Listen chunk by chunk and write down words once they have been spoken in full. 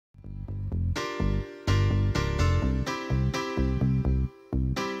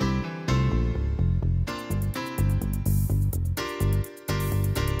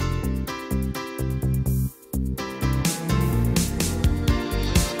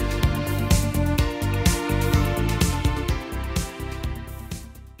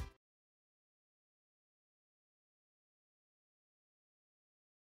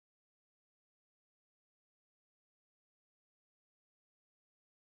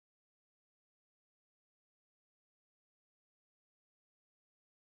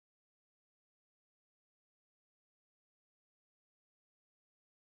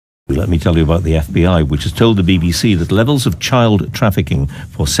Let me tell you about the FBI, which has told the BBC that levels of child trafficking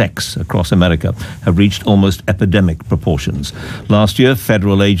for sex across America have reached almost epidemic proportions. Last year,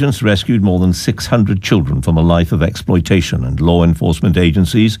 federal agents rescued more than 600 children from a life of exploitation, and law enforcement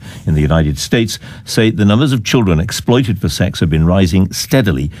agencies in the United States say the numbers of children exploited for sex have been rising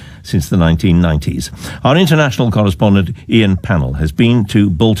steadily since the 1990s. Our international correspondent Ian Pannell has been to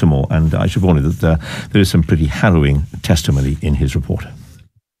Baltimore, and I should warn you that there is some pretty harrowing testimony in his report.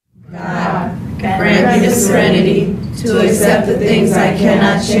 God, grant me the serenity to accept the things I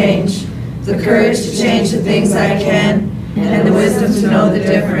cannot change, the courage to change the things I can, and the wisdom to know the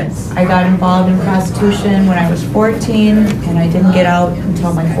difference. I got involved in prostitution when I was 14, and I didn't get out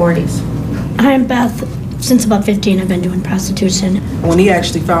until my 40s. I'm Beth. Since about 15, I've been doing prostitution. When he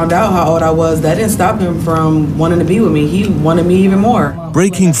actually found out how old I was, that didn't stop him from wanting to be with me. He wanted me even more.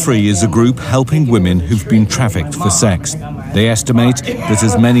 Breaking Free is a group helping women who've been trafficked for sex. They estimate that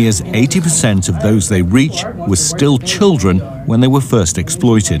as many as 80% of those they reach were still children when they were first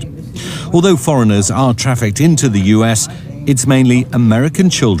exploited. Although foreigners are trafficked into the US, it's mainly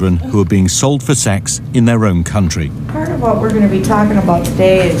American children who are being sold for sex in their own country. Part of what we're going to be talking about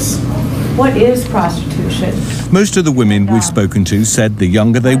today is what is prostitution? Most of the women we've spoken to said the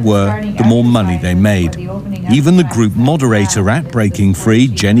younger they were, the more money they made. Even the group moderator at Breaking Free,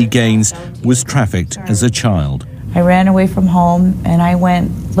 Jenny Gaines, was trafficked as a child. I ran away from home and I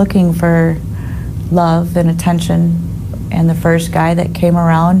went looking for love and attention, and the first guy that came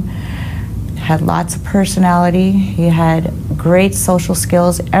around had lots of personality. He had great social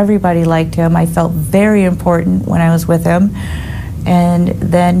skills. Everybody liked him. I felt very important when I was with him. And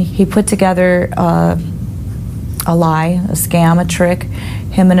then he put together a lie, a scam, a trick,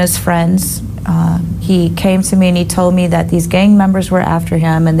 him and his friends. He came to me and he told me that these gang members were after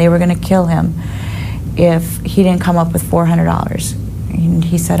him and they were going to kill him if he didn't come up with $400. And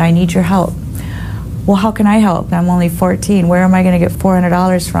he said, I need your help. Well, how can I help? I'm only 14. Where am I going to get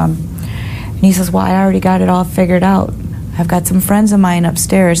 $400 from? And he says, well, I already got it all figured out. I've got some friends of mine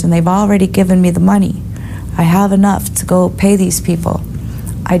upstairs and they've already given me the money. I have enough to go pay these people.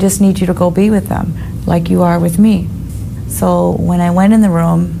 I just need you to go be with them, like you are with me. So when I went in the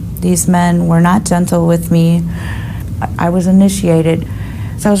room, these men were not gentle with me. I was initiated.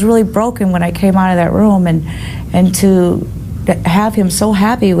 So I was really broken when I came out of that room, and to have him so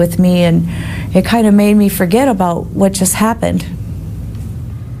happy with me, and it kind of made me forget about what just happened.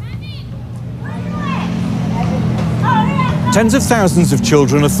 Tens of thousands of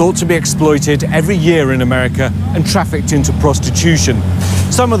children are thought to be exploited every year in America and trafficked into prostitution.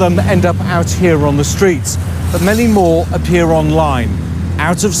 Some of them end up out here on the streets, but many more appear online,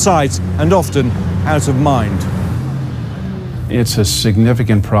 out of sight and often out of mind. It's a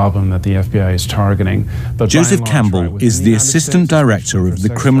significant problem that the FBI is targeting. But Joseph Campbell is the Assistant Director of the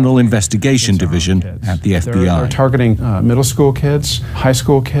Criminal Investigation Division at the FBI. They're targeting middle school kids, high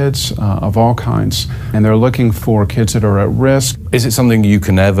school kids of all kinds, and they're looking for kids that are at risk. Is it something you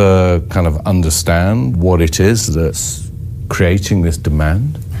can ever kind of understand what it is that's creating this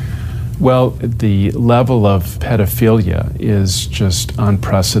demand? Well, the level of pedophilia is just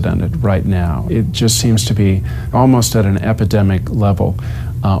unprecedented right now. It just seems to be almost at an epidemic level.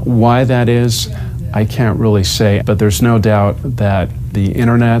 Why that is, I can't really say, but there's no doubt that the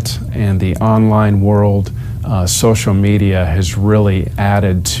internet and the online world, social media has really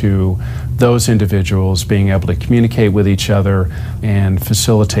added to those individuals being able to communicate with each other and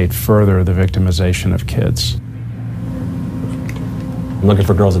facilitate further the victimization of kids. I'm looking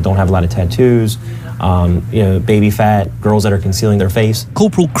for girls that don't have a lot of tattoos, baby fat, girls that are concealing their face.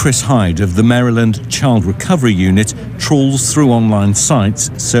 Corporal Chris Hyde of the Maryland Child Recovery Unit trawls through online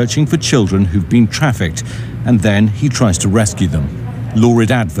sites searching for children who've been trafficked, and then he tries to rescue them. Lurid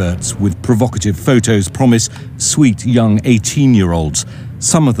adverts with provocative photos promise sweet young 18-year-olds.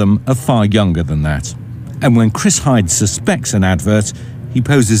 Some of them are far younger than that. And when Chris Hyde suspects an advert, he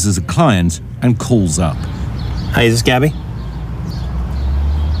poses as a client and calls up. Hey, is this Gabby?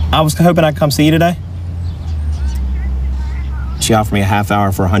 I was hoping I'd come see you today. She offered me a half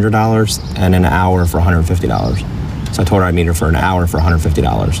hour for $100 and an hour for $150. So I told her I'd meet her for an hour for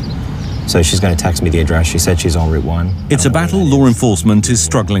 $150. So she's going to text me the address. She said she's on Route 1. It's a battle law enforcement is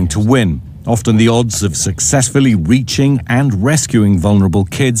struggling to win. Often the odds of successfully reaching and rescuing vulnerable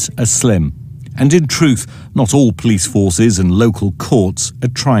kids are slim. And in truth, not all police forces and local courts are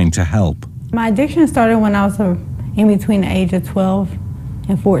trying to help. My addiction started when I was in between the age of 12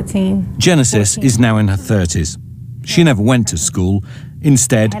 and 14. Genesis is now in her 30s. She never went to school.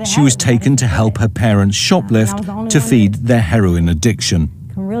 Instead, she was taken to help her parents shoplift to feed their heroin addiction.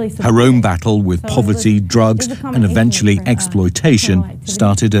 really Her own battle with poverty, drugs, and eventually exploitation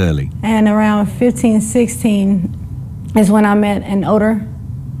started early. And around 15, 16 is when I met an older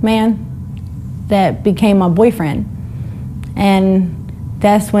man that became my boyfriend. And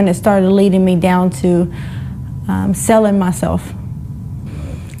that's when it started leading me down to selling myself.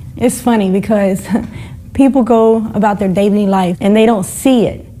 It's funny because people go about their daily life and they don't see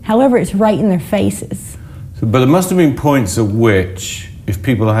it. However, it's right in their faces. But there must have been points at which, if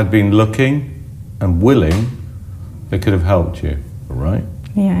people had been looking and willing, they could have helped you, right?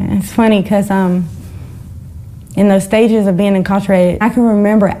 Yeah, it's funny because in those stages of being incarcerated, I can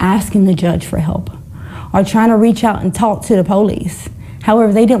remember asking the judge for help or trying to reach out and talk to the police.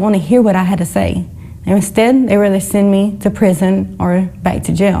 However, they didn't want to hear what I had to say. And instead, they would rather send me to prison or back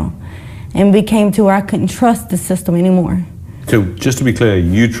to jail. And it became to where I couldn't trust the system anymore. So just to be clear,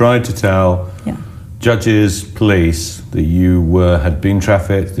 you tried to tell judges, police, that you had been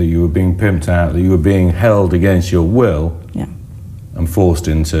trafficked, that you were being pimped out, that you were being held against your will and forced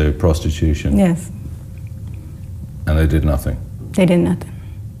into prostitution. Yes. And they did nothing. They did nothing.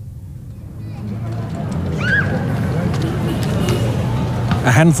 A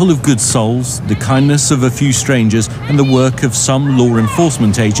handful of good souls, the kindness of a few strangers, and the work of some law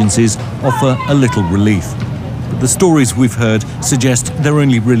enforcement agencies offer a little relief. But the stories we've heard suggest they're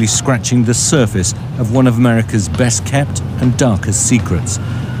only really scratching the surface of one of America's best kept and darkest secrets.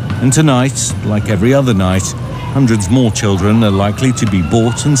 And tonight, like every other night, hundreds more children are likely to be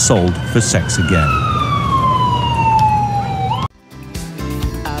bought and sold for sex again.